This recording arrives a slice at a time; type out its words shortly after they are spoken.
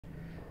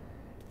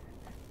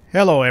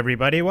Hello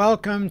everybody,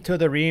 welcome to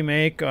the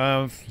remake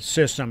of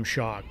System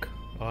Shock.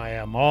 I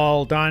am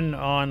all done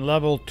on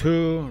level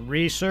 2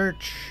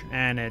 research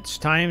and it's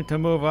time to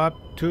move up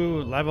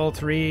to level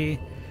 3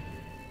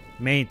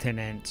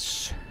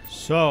 maintenance.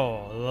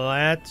 So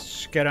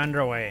let's get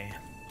underway.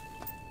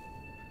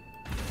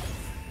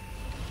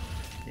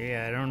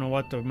 Yeah, I don't know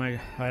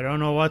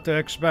what to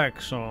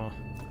expect, so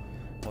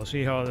we'll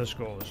see how this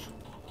goes.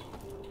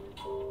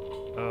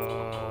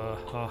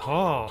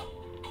 Haha.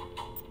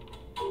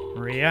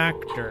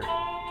 Reactor.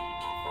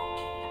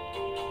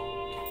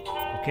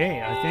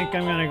 Okay, I think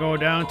I'm gonna go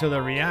down to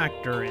the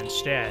reactor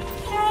instead.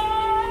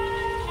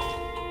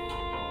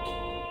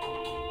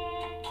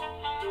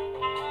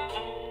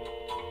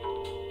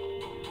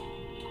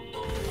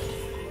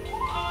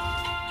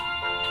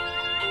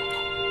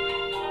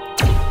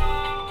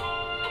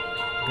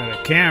 Got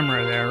a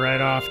camera there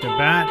right off the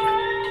bat.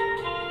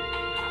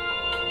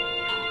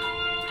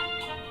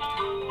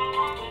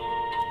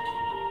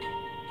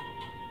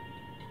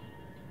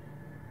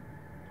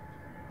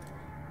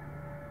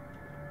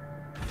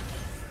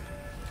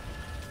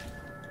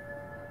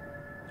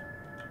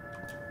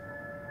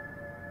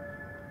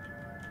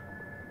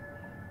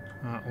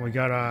 We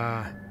got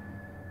a,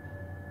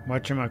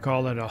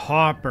 whatchamacallit, a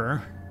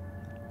hopper.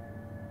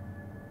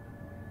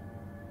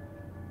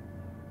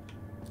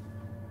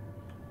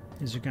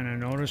 Is it gonna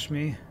notice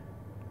me?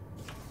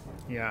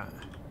 Yeah.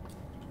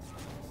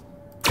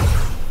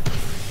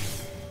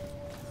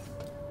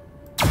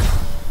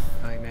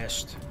 I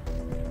missed.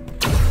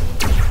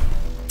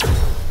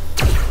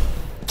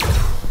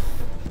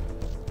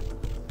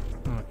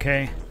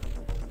 Okay.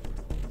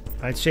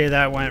 I'd say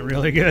that went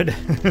really good.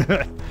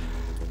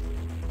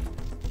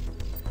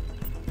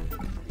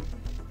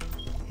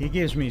 He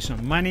gives me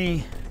some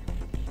money.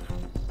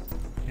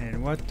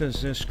 And what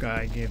does this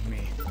guy give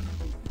me?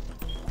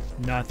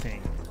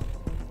 Nothing.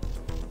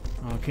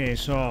 Okay,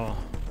 so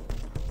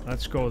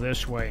let's go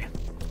this way.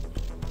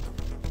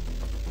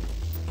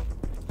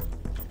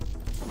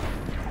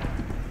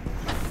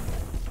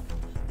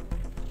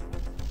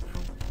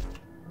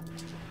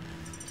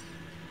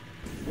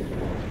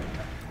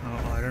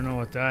 Oh, I don't know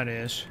what that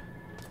is.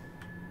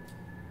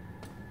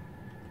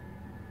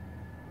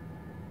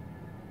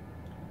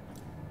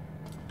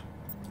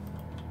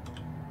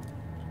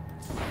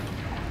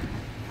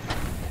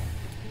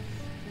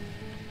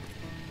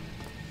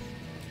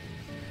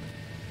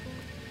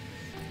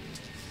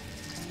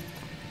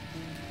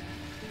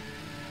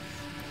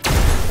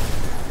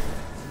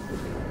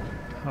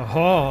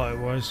 Oh, it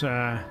was,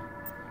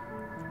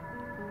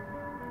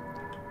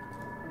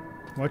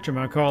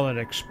 whatchamacallit,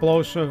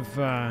 explosive,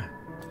 a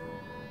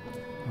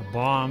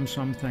bomb,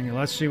 something.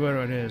 Let's see what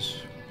it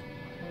is.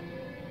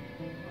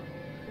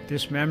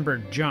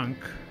 Dismembered junk.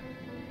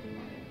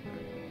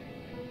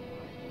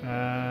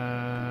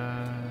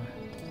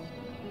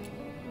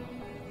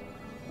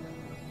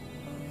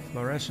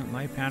 Fluorescent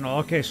light panel.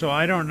 Okay, so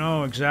I don't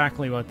know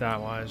exactly what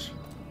that was.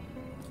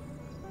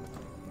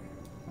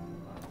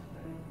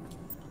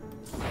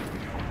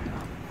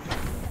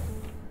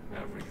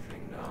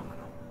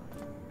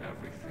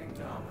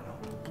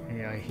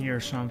 I hear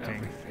something.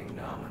 Everything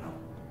nominal.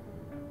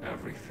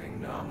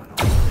 Everything nominal.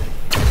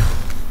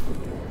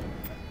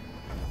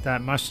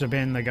 That must have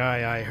been the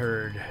guy I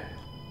heard.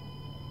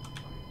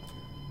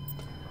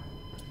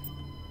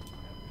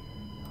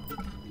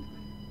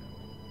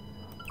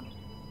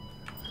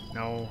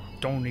 No,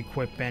 don't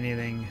equip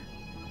anything.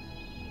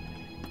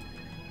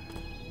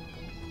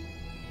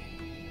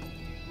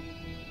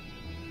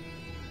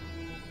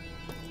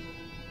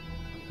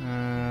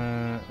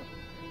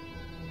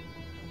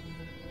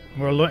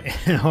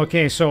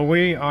 Okay, so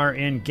we are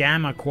in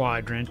Gamma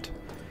Quadrant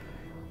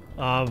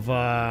of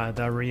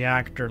the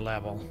reactor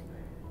level.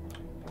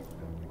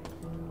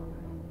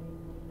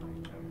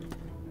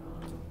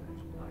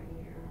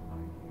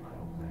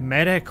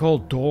 Medical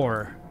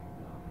door.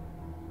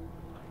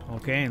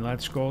 Okay,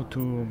 let's go to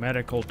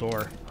medical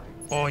door.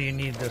 Oh, you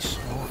need this.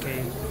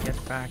 Okay,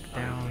 get back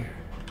down.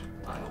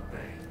 I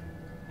obey.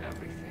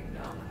 Everything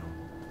nominal.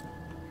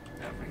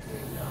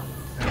 Everything nominal.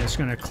 And it's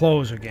gonna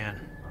close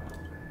again.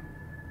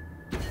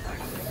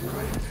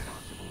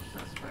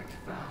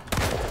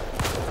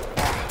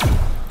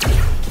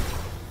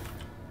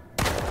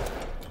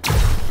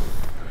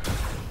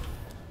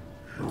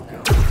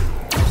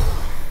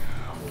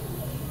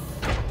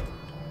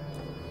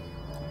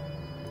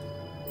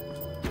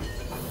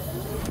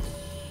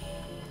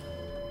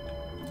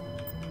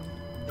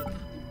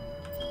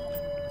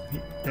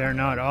 They're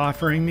not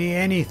offering me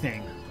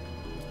anything.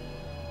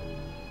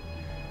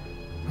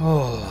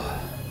 Oh.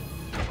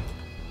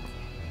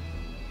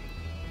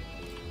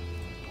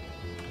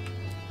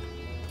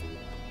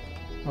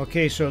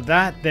 Okay, so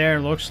that there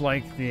looks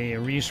like the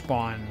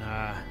respawn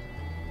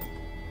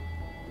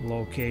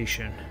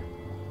location.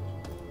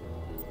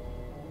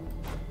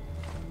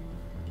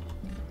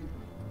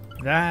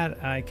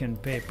 That I can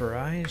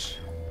vaporize.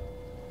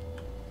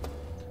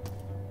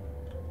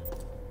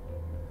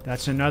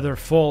 That's another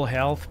full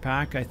health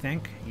pack, I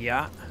think.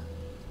 Yeah.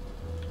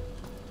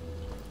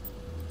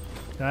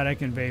 That I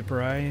can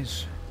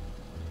vaporize.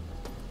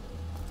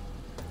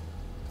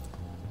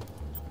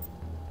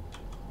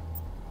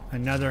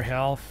 Another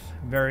health.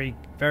 Very,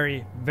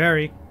 very,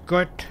 very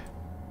good.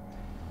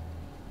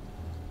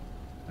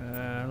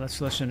 Let's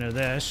listen to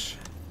this.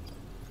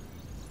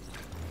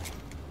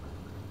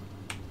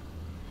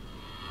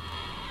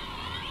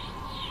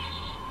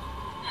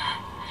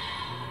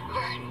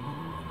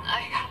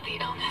 I got the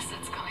illness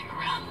that's going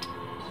around.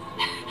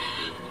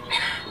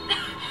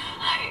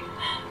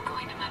 I'm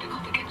going to medical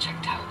to get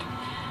checked out.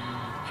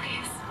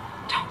 Please,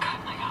 don't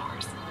cut my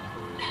hours.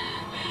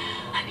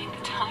 I need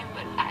the time,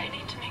 but I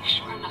need to make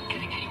sure I'm not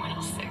getting anyone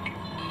else sick.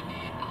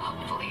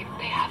 Hopefully,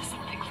 they have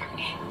something for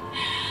me.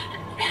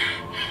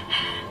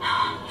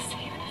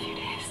 See you in a few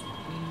days.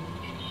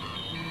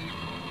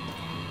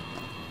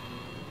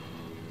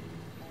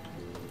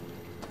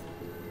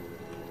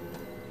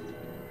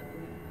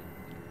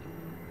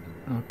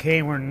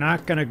 Okay, we're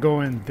not going to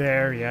go in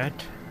there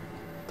yet.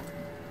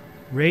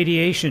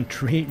 Radiation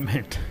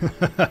treatment.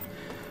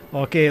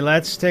 Okay,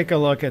 let's take a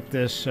look at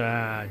this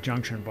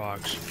junction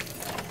box.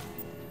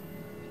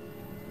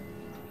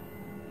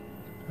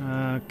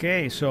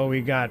 Okay, so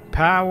we got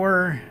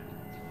power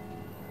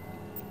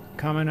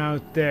coming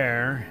out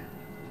there.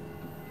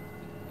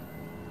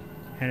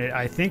 And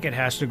I think it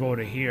has to go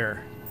to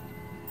here.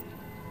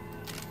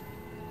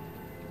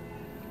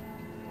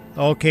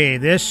 Okay,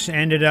 this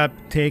ended up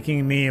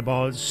taking me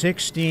about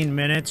 16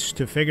 minutes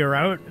to figure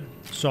out.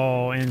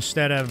 So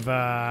instead of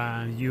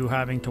you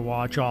having to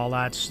watch all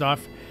that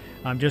stuff,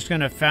 I'm just going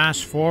to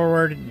fast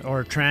forward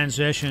or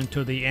transition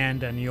to the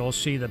end and you'll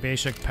see the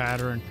basic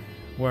pattern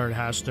where it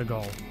has to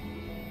go.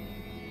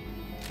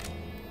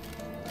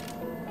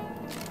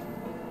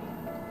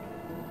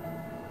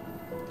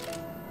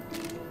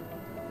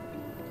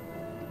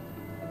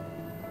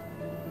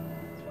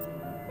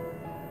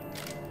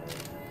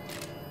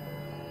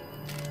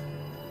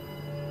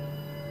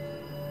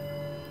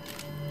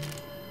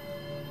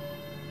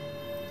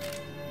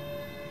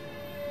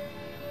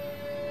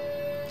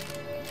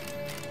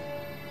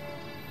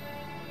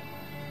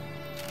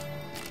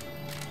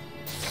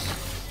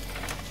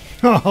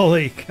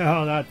 Holy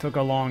cow, that took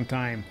a long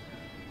time.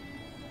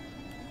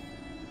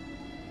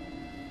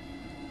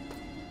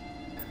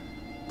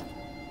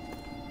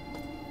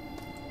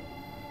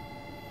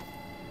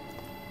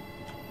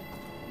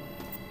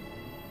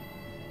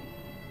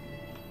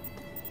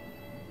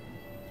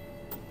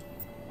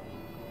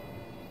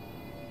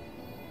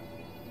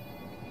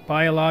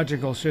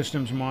 Biological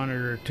systems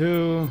monitor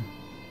 2.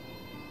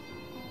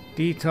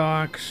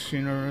 Detox,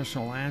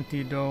 universal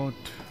antidote.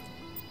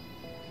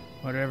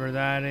 Whatever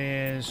that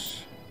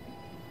is.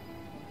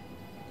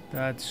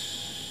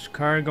 That's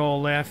cargo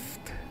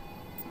lift.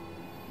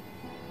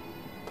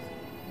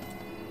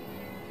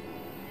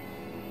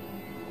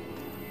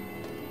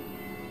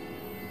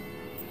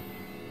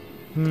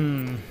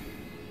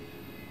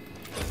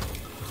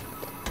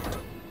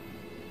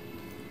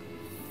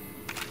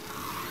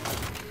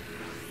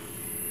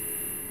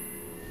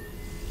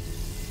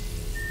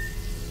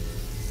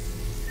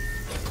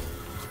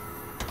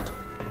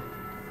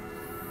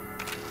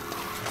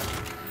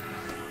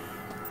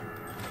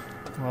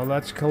 Well,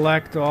 let's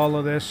collect all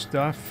of this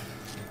stuff.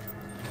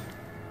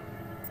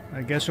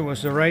 I guess it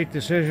was the right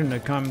decision to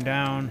come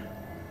down.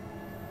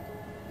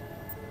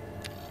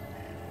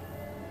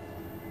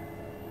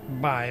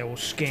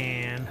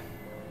 Bioscan.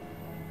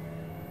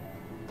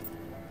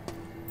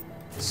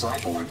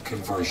 Cyborg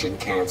conversion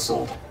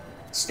cancelled.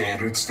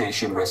 Standard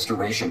station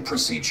restoration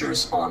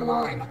procedures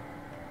online.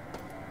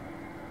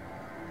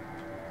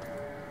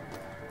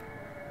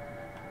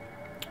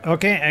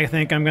 Okay, I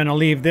think I'm going to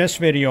leave this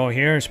video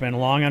here. It's been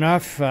long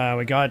enough.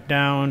 We got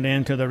down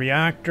into the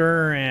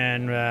reactor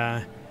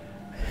and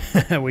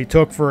we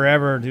took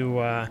forever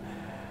to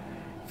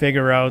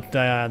figure out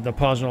the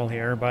puzzle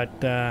here.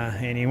 But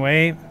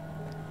anyway,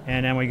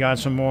 and then we got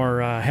some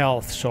more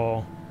health.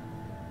 So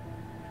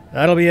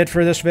that'll be it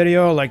for this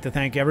video. I'd like to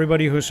thank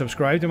everybody who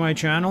subscribed to my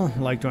channel.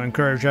 I'd like to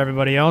encourage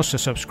everybody else to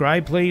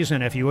subscribe, please.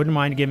 And if you wouldn't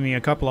mind giving me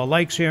a couple of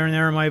likes here and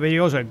there in my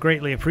videos, I'd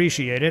greatly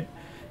appreciate it.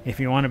 If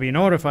you want to be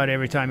notified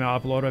every time I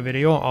upload a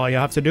video, all you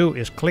have to do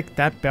is click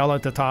that bell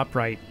at the top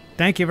right.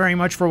 Thank you very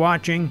much for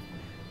watching.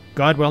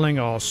 God willing,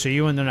 I'll see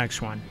you in the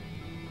next one.